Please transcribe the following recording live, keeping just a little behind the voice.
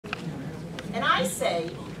And I say,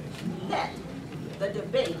 let the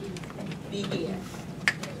debate begin.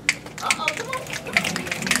 Uh-oh, come on.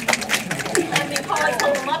 Have any cards,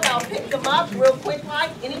 hold them up. I'll pick them up real quick,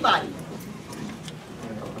 like anybody.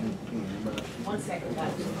 1 second,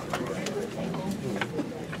 guys.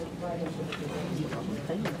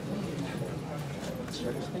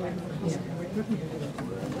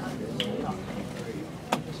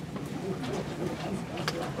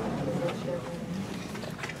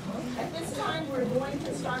 At this time, we're going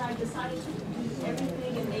to start. I decided to do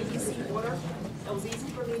everything in ABC order. That was easy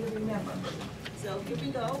for me to remember. So here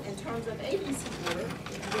we go. In terms of ABC order,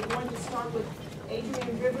 we're going to start with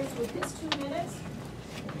Adrian Rivers with his 2 minutes.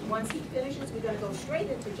 Once he finishes, we're going to go straight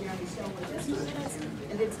into Jeremy Stone with his 2 minutes,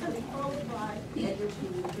 and then it's going to be followed by Edward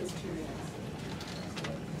with his 2 minutes.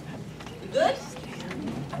 You good?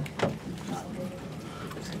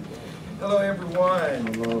 Hello, everyone.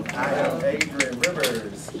 Hello. I am Adrian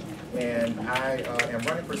Rivers, and I am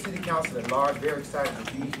running for City Council at large. Very excited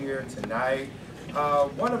to be here tonight.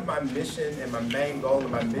 One of my mission and my main goal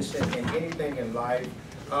and my mission in anything in life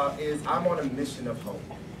is I'm on a mission of hope.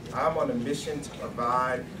 I'm on a mission to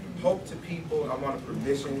provide hope to people. I'm on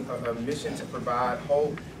a mission to provide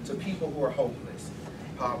hope to people who are hopeless.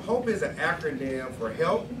 HOPE is an acronym for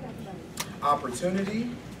help,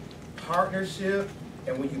 opportunity, partnership,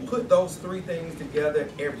 and when you put those 3 things together,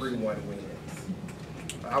 everyone wins.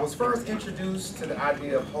 I was first introduced to the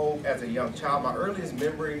idea of hope as a young child. My earliest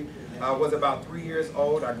memory was about 3 years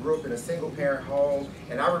old. I grew up in a single-parent home,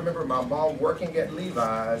 and I remember my mom working at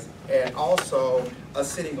Levi's and also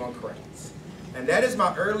sitting on crates. And that is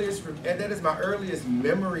my earliest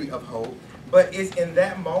memory of hope. But it's in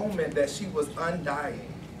that moment that she was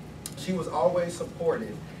undying. She was always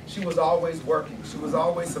supportive. She was always working. She was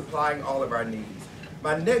always supplying all of our needs.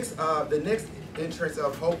 The next entrance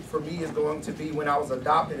of hope for me is going to be when I was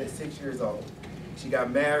adopted at 6 years old. She got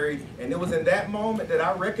married, and it was in that moment that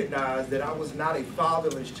I recognized that I was not a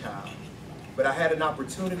fatherless child, but I had an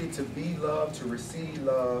opportunity to be loved, to receive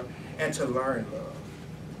love, and to learn love.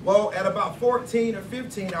 Well, at about 14 or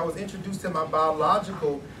 15, I was introduced to my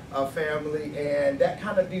biological family, and that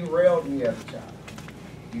kind of derailed me as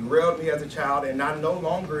a child. And I no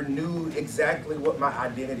longer knew exactly what my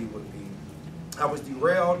identity would be. I was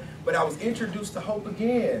derailed, but I was introduced to hope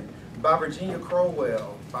again by Virginia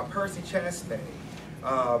Crowell, by Percy Chastain,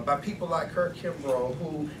 by people like Kurt Kimbrough,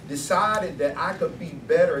 who decided that I could be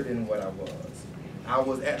better than what I was. I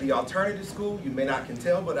was at the alternative school. You may not can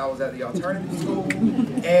tell, but I was at the alternative school.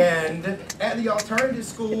 And at the alternative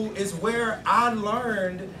school is where I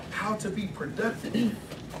learned how to be productive.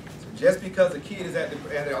 So just because a kid is at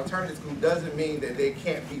the alternative school doesn't mean that they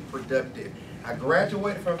can't be productive. I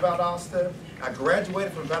graduated from Vadosta. I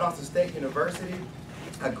graduated from Vadosta State University.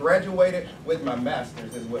 I graduated with my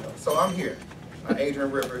master's as well. So I'm here.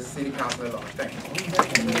 Adrian Rivers, City Council at large. Thank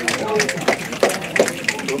you.